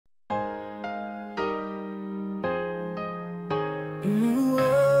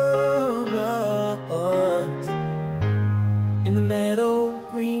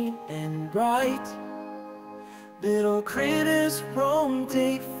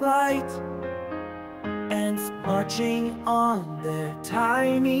flight. Ants marching on their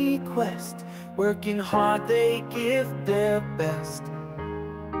tiny quest, working hard, they give their best.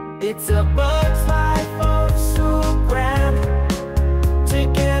 It's a bug's life, oh so grand.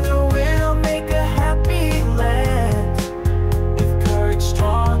 Together we'll make a happy land. With courage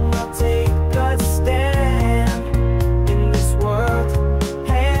strong, we'll take a stand. In this world,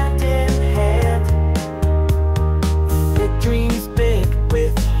 hand in hand. With dreams big,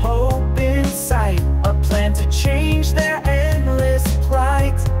 with hope in sight. A plan to change their endless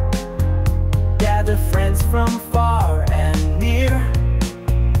plight. Gather friends from far and near.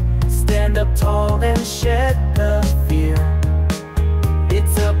 Stand up tall and shed the fear.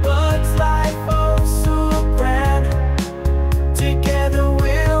 It's a bug's life, oh so grand. Together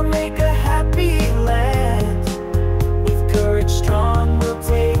we'll make a happy land. With courage strong, we'll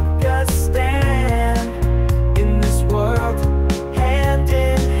take a stand. In this world, hand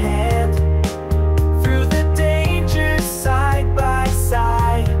in hand. Through the dangers, side by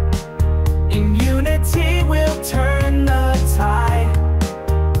side. In unity, we'll turn the tide.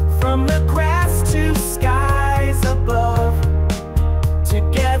 From the grass to skies above.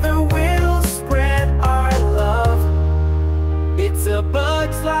 Together we'll spread our love. It's a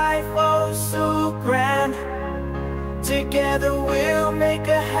bug's life, oh so grand. Together we'll make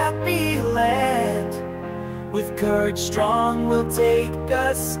a happy land. With courage strong, we'll take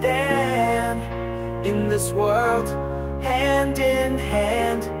a stand. In this world, hand in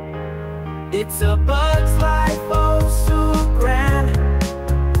hand. It's a bug's life, oh so grand.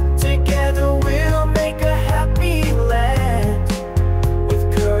 Together we'll make a happy land. With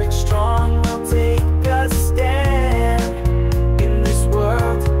courage strong, we'll take a stand. In this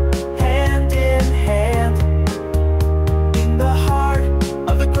world, hand in hand. In the heart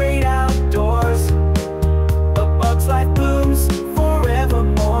of the great outdoors, a bug's life blooms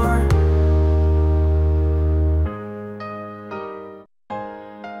forevermore.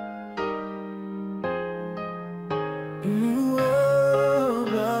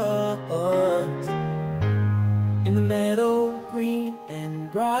 In the meadow, green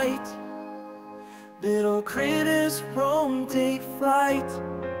and bright, little critters roam, take flight.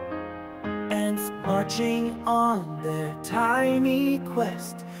 Ants marching on their tiny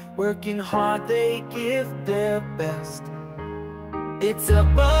quest, working hard, they give their best. It's a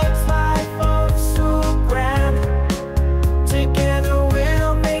bug's life, oh so grand. Together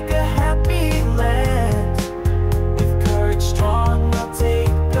we'll make a happy land. With courage strong, we'll take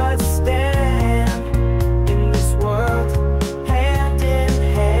a stand. In this world, hand in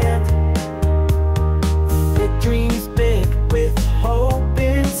hand. With dreams big, with hope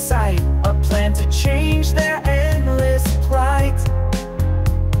in sight. A plan to change their endless plight.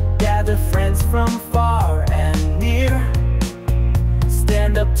 Gather friends from far and near.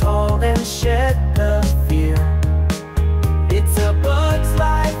 Stand up tall and shed the